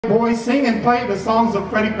Boys sing and play the songs of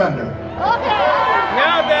Freddie Bender.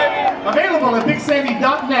 Yeah, baby. Available at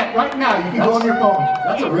BigSandy.net right now. You can go on your phone.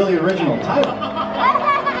 That's a really original title.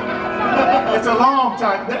 It's a long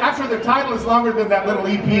time. Actually, the title is longer than that little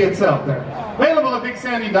EP itself there. Available at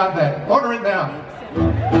BigSandy.net. Order it now.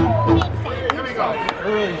 Here we go.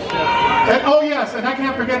 And, oh yes, and I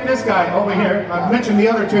can't forget this guy over here. I've mentioned the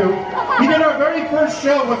other two. He did our very first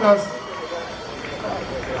show with us.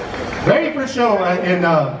 Very first show in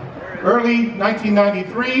early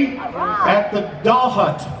 1993 at the Doll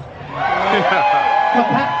Hut.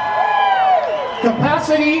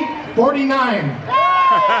 Capacity 49.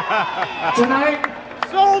 Tonight,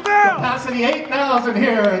 sold out. Capacity 8,000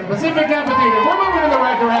 here at Pacific Amphitheatre. We're moving in the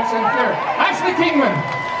right direction here. Ashley Kingman.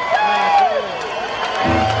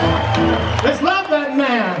 Let's love that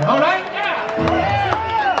man, all right? Yeah.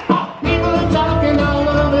 People are talking all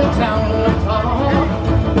over town.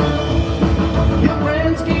 Your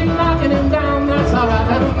friends keep knocking him down. That's all right,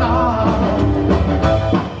 let him know.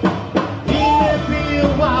 He may be a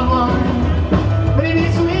wild one, but it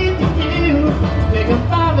is sweet to you. Take him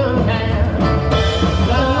by the hand.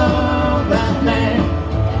 Love that man.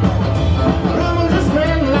 Rumors are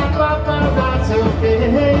spreading like wildfire, that's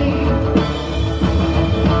okay.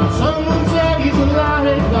 Someone said he's a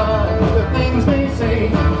liar, but the things they say.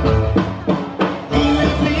 He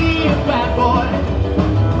may be a bad boy,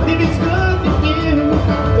 but if he's good to you,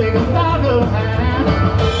 take him by the hand.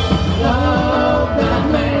 Love that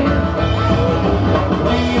man.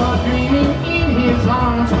 When you're dreaming in his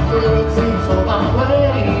arms, the world seems so far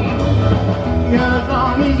away. As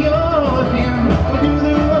long as you're with him, we'll do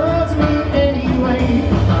the world to me anyway.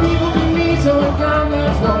 People can be so kind,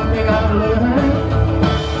 that's one thing I've learned.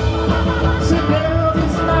 So girl,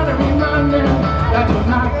 just try to remind them that you're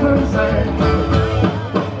not concerned.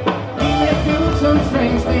 He may do some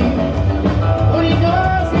strange things, what he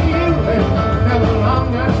does to you will never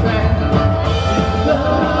understand.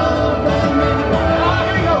 Love that man. Ah,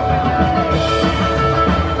 here we go. 1,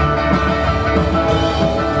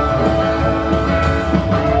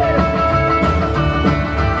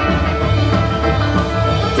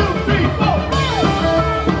 2, 3, 4.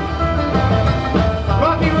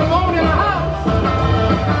 Rocky Ramone in the house.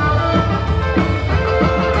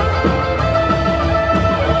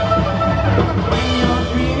 When you're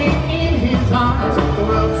dreaming in his arms, the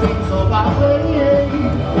world seems so far away.